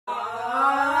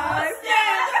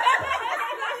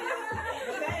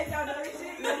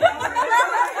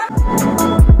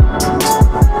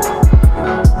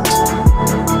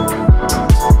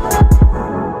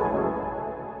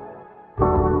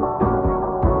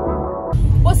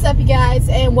up, you guys,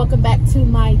 and welcome back to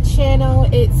my channel.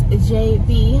 It's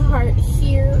JB Hart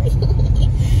here.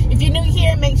 If you're new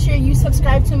here, make sure you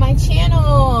subscribe to my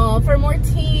channel for more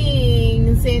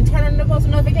things and turn on the post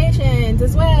notifications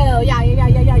as well. Yeah.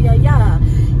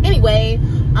 Anyway,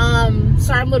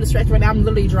 sorry, I'm a little distracted right now. I'm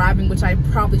literally driving, which I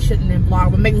probably shouldn't have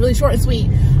vlogged, but make it really short and sweet.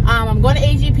 I'm going to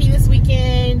AGP this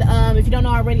weekend. If you don't know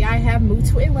already, I have moved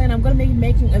to Atlanta. I'm going to be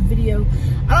making a video.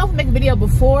 I don't know if I'll make a video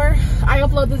before I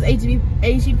upload this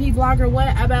AGP vlog or what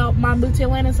about my move to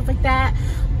Atlanta and stuff like that.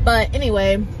 But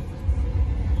anyway,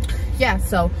 yeah,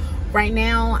 so right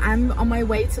now I'm on my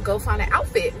way to go find an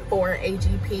outfit for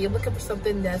AGP. I'm looking for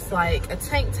something that's like a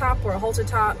tank top or a halter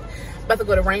top. I'm about to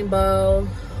go to Rainbow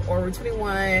or Route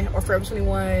 21 or Forever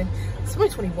 21. It's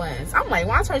 2021. So I'm like,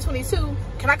 when I turn 22,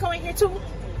 can I come in here too?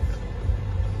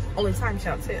 Only time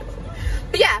shall tell.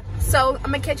 But yeah, so I'm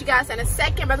gonna catch you guys in a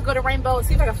second. I'm about to go to Rainbow and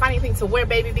see if I can find anything to wear,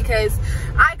 baby, because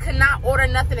I could not order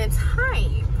nothing in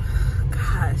time.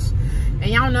 Gosh. And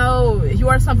y'all know, if you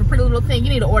order something for Pretty Little Thing, you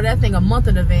need to order that thing a month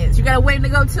in advance. You gotta wait to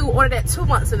go to order that 2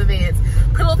 months in advance.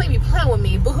 Pretty Little Thing be playing with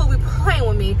me. Boohoo be playing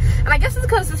with me. And I guess it's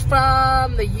because it's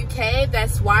from the UK.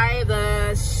 That's why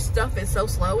the stuff is so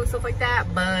slow and stuff like that.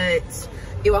 But,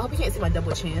 ew, I hope you can't see my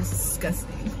double chin. It's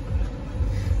disgusting.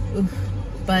 Oof.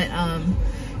 But,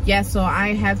 yeah, so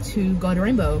I have to go to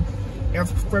Rainbow or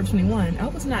Forever 21. I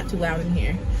hope it's not too loud in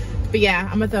here. But yeah,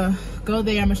 I'm about to go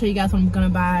there. I'm gonna show you guys what I'm gonna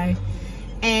buy.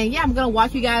 And yeah, I'm gonna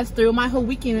walk you guys through my whole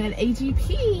weekend at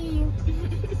AGP.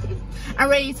 I'm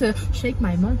ready to shake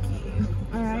my monkey.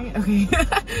 All right, okay.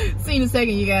 See you in a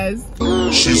second, you guys.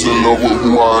 She's in love with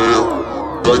who I am.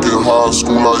 Back in high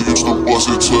school, I used to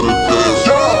bust it to the dance.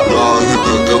 Now I hit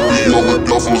the FBO with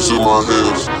duffels in my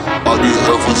hands. I did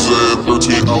half a zan,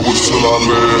 13 hours till I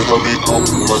land. Heavy up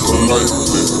like a knife,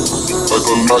 like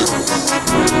a knife,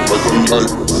 like a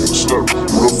knife. Step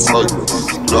through the flight.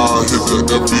 Now I hit the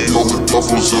FBO with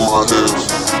duffels in my hands.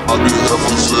 I did half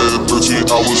a zan, 13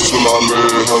 hours till I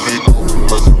land. Heavy up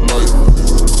like a knife,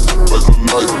 like a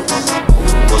knife,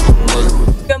 like a knife.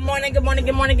 Good morning, good morning,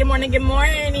 good morning, good morning, good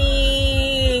morning.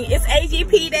 It's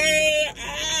AGP day.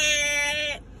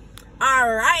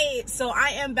 All right, so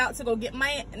I am about to go get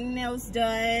my nails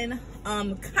done.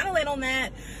 Kind of late on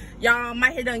that, y'all.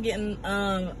 My hair done getting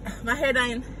I'm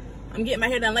getting my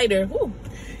hair done later. Woo,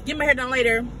 get my hair done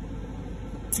later.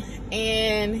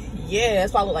 And yeah,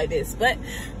 that's why I look like this. But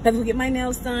I'm gonna get my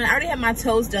nails done. I already had my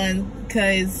toes done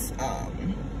because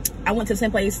I went to the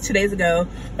same place 2 days ago,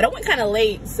 but I went kind of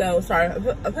late. So sorry, I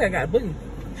think I got a boogie.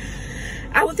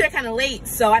 I was there kind of late,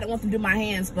 so I didn't want to do my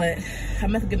hands, but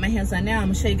I'm about to get my hands done now. I'm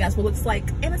gonna show you guys what it looks like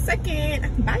in a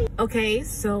second. Bye. Okay,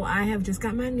 so I have just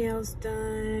got my nails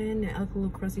done. I look a little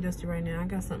crusty dusty right now. I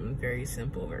got something very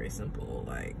simple,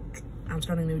 like I'm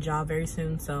starting a new job very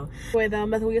soon. So anyway, though,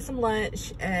 I'm about to get some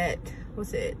lunch at,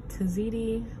 what's it,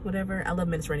 Taziti, whatever. I love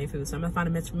Mediterranean food, so I'm gonna find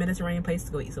a Mediterranean place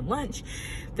to go eat some lunch.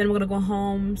 Then I'm gonna go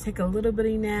home, take a little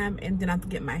bitty nap, and then I have to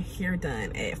get my hair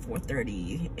done at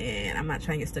 4:30. And I'm not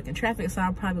trying to get stuck in traffic, so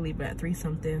I'll probably leave at 3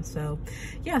 something. So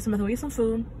yeah, so I'm gonna go eat some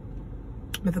food.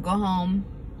 I'm gonna go home,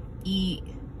 eat,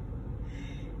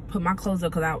 put my clothes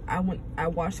up, because I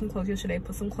washed some clothes yesterday,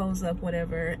 put some clothes up,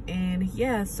 whatever. And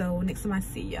yeah, so next time I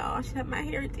see y'all, I should have my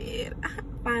hair did.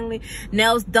 Finally,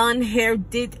 nails done, hair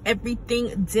did,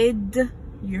 everything did.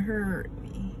 You heard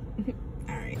me.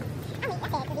 All right.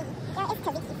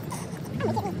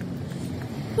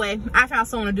 Anyway, I found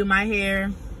someone to do my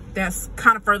hair that's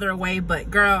kind of further away,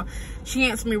 but girl, she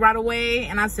answered me right away,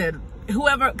 and I said,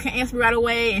 whoever can answer me right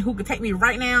away and who could take me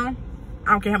right now,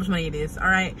 I don't care how much money it is. All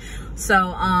right,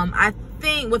 so I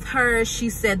think with her, she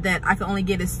said that I could only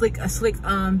get a slick back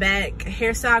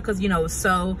hairstyle, because you know it's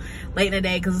so late in the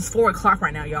day, because it's 4 o'clock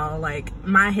right now, y'all. Like,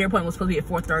 my hair appointment was supposed to be at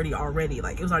 4:30 already.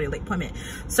 Like, it was already a late appointment.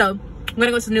 So I'm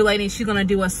gonna go to the new lady. She's gonna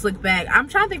do a slick back. I'm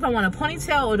trying to think if I want a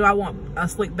ponytail or do I want a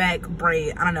slick back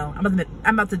braid. I don't know. I'm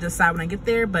about to decide when I get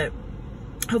there, but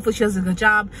hopefully she does a good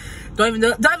job. Don't even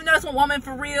know this one woman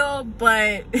for real,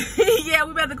 but yeah,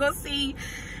 we better go see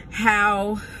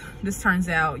how this turns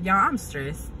out. Y'all, I'm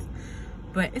stressed,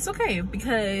 but it's okay,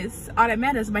 because all that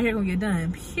matters is my hair gonna get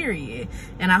done, period.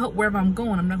 And I hope wherever I'm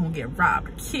going, I'm not gonna get robbed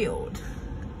or killed,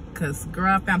 because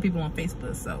girl, I found people on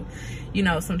Facebook, so you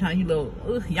know, sometimes you little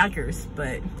yikers.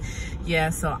 But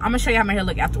yeah, so I'm gonna show you how my hair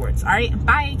look afterwards. All right,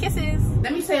 bye, kisses.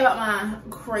 Let me tell you about my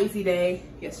crazy day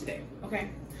yesterday. Okay,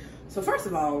 so first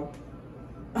of all,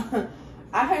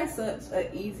 I had such an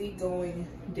easygoing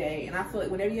day, and I feel like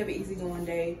whenever you have an easygoing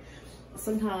day,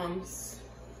 sometimes,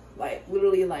 like,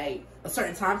 literally, like, a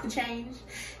certain time can change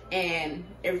and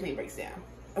everything breaks down.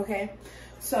 Okay,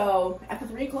 so after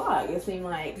 3 o'clock, it seemed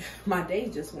like my day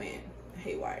just went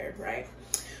haywire, right?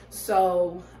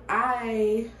 So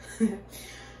I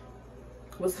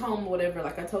was home, whatever,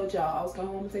 like I told y'all, I was going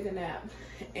home to take a nap,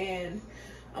 and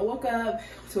I woke up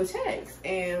to a text,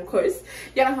 and of course,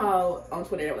 y'all know how on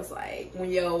Twitter it was like, when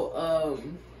your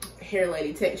hair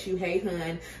lady texts you, hey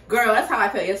hun, girl, that's how I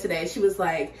felt yesterday. She was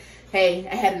like, hey,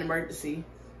 I had an emergency.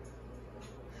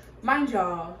 Mind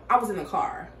y'all, I was in the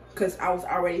car, because I was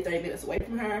already 30 minutes away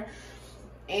from her,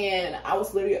 and I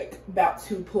was literally about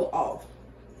to pull off.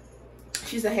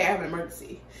 She said, hey, I have an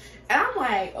emergency. And I'm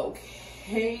like,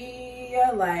 okay,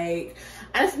 like,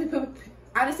 I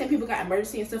understand people got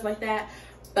emergency and stuff like that,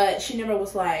 but she never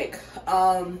was like,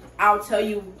 I'll tell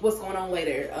you what's going on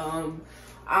later.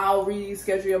 I'll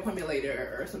reschedule your appointment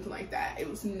later or something like that. It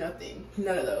was nothing,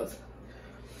 none of those.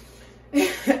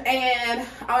 And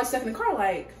I was stuck in the car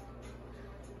like,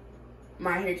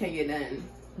 my hair can't get done.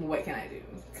 What can I do?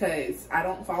 Because I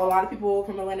don't follow a lot of people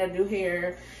from Atlanta that do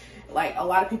hair. Like, a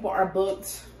lot of people are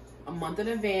booked a month in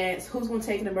advance. Who's going to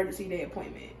take an emergency day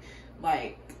appointment?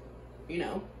 Like, you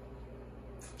know.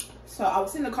 So I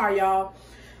was in the car, y'all.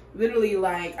 Literally,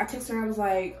 like, I texted her. I was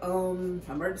like,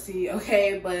 emergency,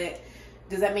 okay, but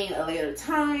does that mean a later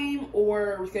time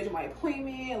or reschedule my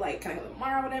appointment? Like, can I go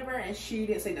tomorrow or whatever? And she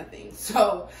didn't say nothing.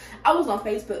 So I was on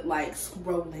Facebook, like,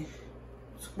 scrolling,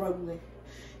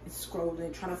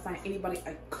 trying to find anybody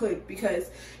I could, because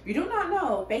if you do not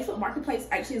know, Facebook Marketplace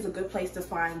actually is a good place to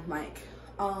find, like,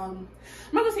 I'm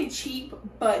not gonna say cheap,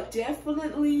 but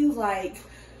definitely like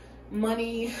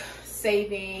money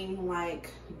saving, like,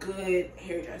 good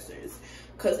hairdressers.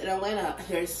 Because in Atlanta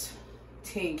there's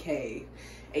 10K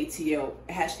ATL,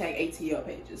 hashtag ATL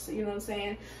pages, so you know what I'm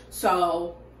saying.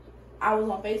 So I was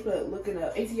on Facebook looking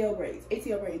up ATL braids,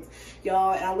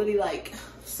 y'all, and I literally, like,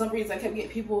 for some reason I kept getting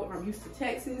people from Houston,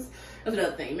 Texas. That's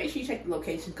another thing. Make sure you check the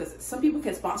location, because some people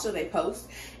can sponsor their post,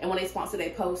 and when they sponsor their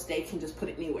post, they can just put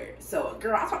it anywhere. So,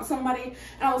 girl, I talked to somebody,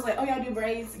 and I was like, oh, y'all do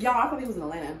braids? Y'all, I thought he was in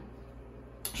Atlanta.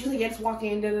 She was like, yeah, just walk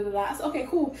in, da-da-da-da. I said, okay,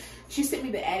 cool. She sent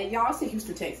me the ad. Y'all, I said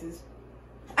Houston, Texas.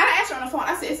 I asked her on the phone.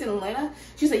 I said, it's in Atlanta.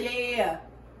 She said, yeah.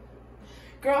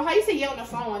 Girl, how you say yeah on the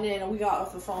phone, and then we got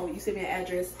off the phone, you sent me an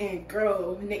address, and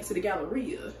girl, next to the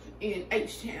Galleria in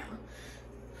H-Town.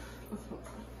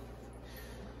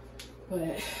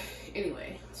 But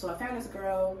anyway, so I found this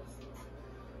girl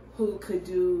who could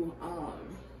do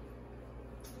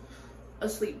a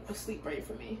sleep braid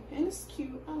for me, and it's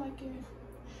cute. I like it.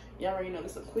 Y'all already know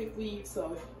it's a quick weave, so I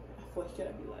feel like you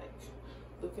gotta be like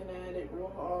looking at it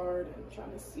real hard and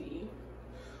trying to see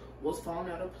what's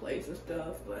falling out of place and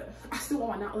stuff. But I still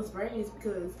want my knotless braids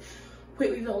because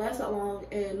quick weave don't last that long,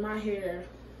 and my hair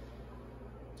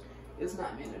is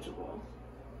not manageable.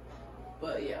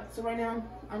 But yeah, so right now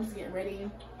I'm just getting ready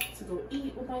to go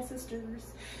eat with my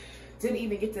sisters. Didn't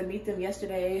even get to meet them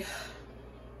yesterday.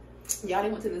 Y'all, they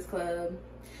went to this club.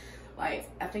 Like,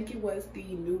 I think it was the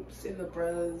Noops and the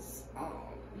Bros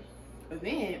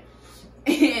event.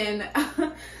 And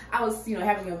I was, you know,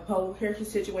 having a whole hair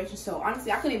situation. So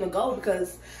honestly, I couldn't even go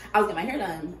because I was getting my hair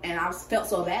done. And I felt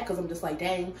so bad because I'm just like,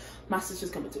 dang, my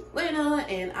sister's coming to Atlanta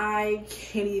and I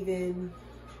can't even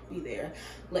be there.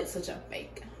 Like, such a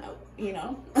fake, you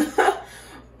know.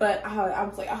 But I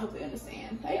was like, I hope they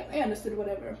understand. They understood,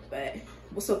 whatever. But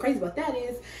what's so crazy about that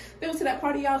is they went to that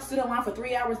party, y'all, stood in line for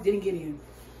 3 hours, didn't get in.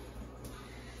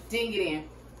 Didn't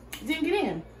get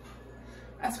in.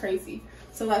 That's crazy.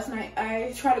 So last night,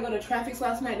 I tried to go to Traffic's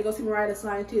last night to go see Mariah the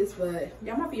Scientist, but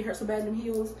y'all, my feet hurt so bad in them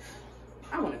heels.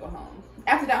 I want to go home.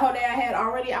 After that whole day I had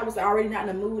already, I was already not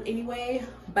in the mood anyway,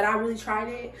 but I really tried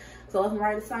it. So I left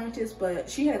Mariah the Scientist, but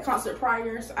she had a concert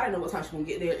prior, so I didn't know what time she was going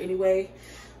to get there anyway.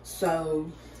 So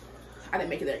I didn't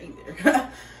make it there either.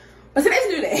 But today's a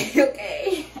new day,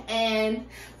 okay? And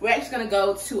we're actually going to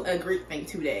go to a Greek thing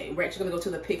today. We're actually going to go to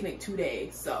the picnic today.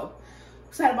 So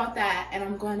excited about that. And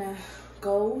I'm going to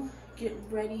go get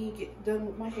ready, get done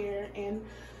with my hair, and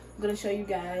I'm going to show you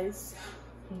guys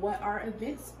what our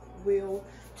events will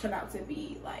turn out to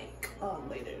be like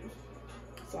later.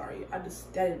 Sorry, that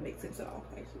didn't make sense at all,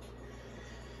 actually.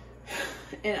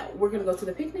 And we're going to go to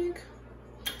the picnic.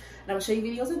 And I'm going to show you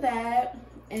videos of that.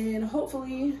 And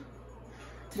hopefully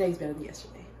today's better than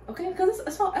yesterday, okay? Because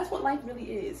that's what life really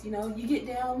is, you know? You get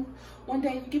down one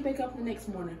day, you get back up the next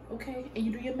morning, okay? And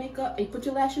you do your makeup, and you put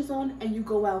your lashes on, and you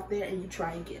go out there and you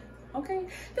try again, okay?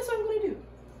 That's what I'm gonna do.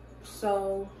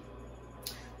 So,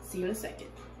 see you in a second,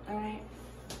 all right?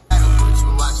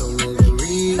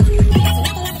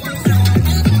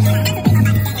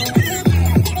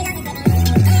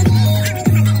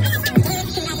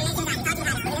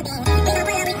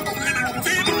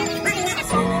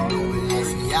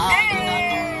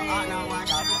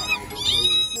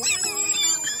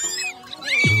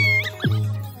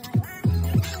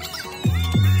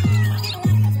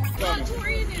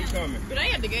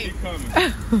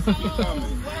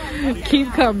 Keep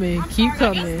coming. Keep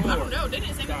coming.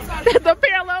 The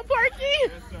parallel parking.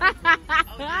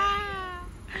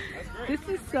 This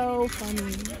is so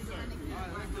funny.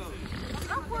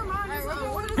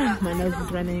 My nose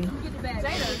is running.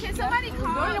 Can somebody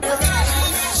call?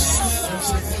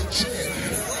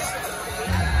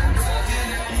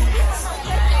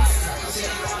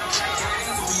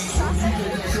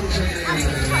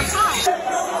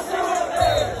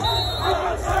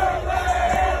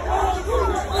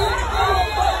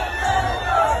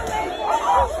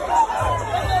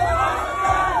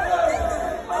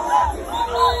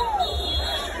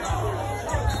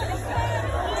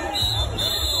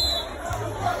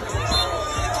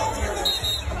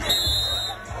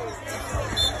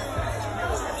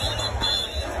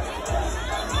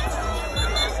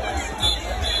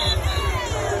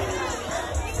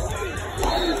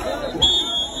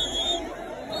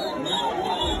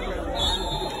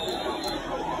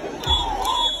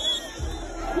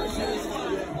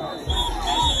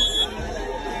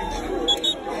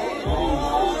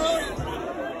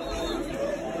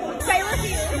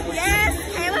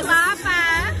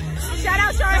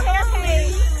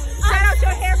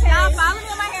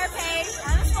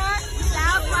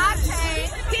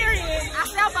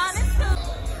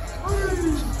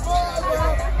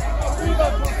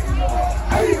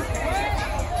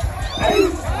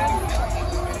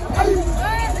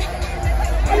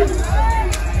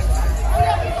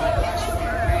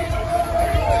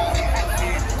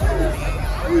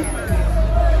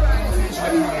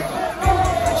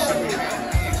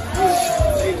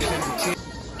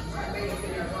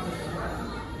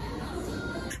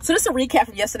 So this is a recap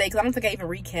from yesterday because I don't think I even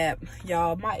recapped.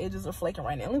 Y'all, my edges are flaking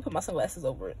right now. Let me put my sunglasses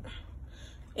over it.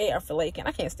 They are flaking.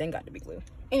 I can't stand got to be glue.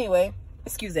 Anyway,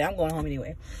 excuse that. I'm going home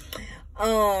anyway.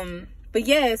 But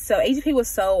yeah, so AGP was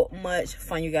so much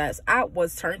fun, you guys. I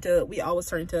was turned up. We always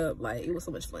turned up. Like, it was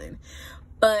so much fun.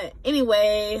 But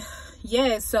anyway,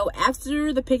 yeah, so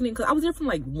after the picnic, because I was there from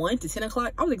like 1 to 10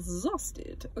 o'clock, I was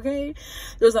exhausted, okay?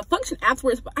 There was a function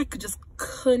afterwards, but I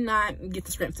could not get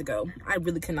the strength to go. I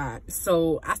really could not.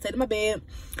 So I stayed in my bed,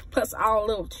 plus I was a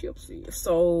little tipsy,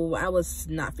 so I was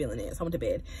not feeling it, so I went to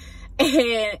bed.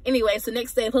 And anyway, so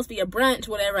next day, supposed to be a brunch,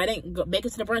 whatever. I didn't make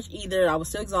it to the brunch either. I was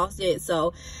still exhausted,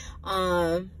 so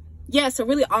yeah, so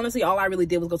really, honestly, all I really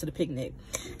did was go to the picnic.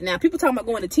 Now, people talking about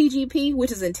going to TGP,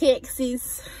 which is in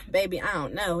Texas. Baby, I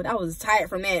don't know. I was tired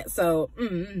from that, so,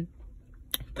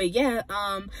 But yeah,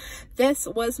 this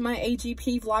was my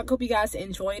AGP vlog. Hope you guys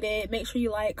enjoyed it. Make sure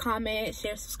you like, comment,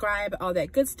 share, subscribe, all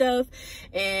that good stuff.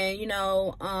 And, you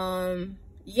know,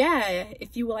 yeah,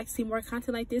 if you would like to see more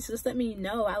content like this, just let me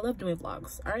know. I love doing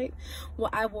vlogs, all right? Well,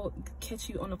 I will catch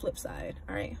you on the flip side,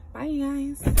 all right? Bye,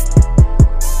 you guys.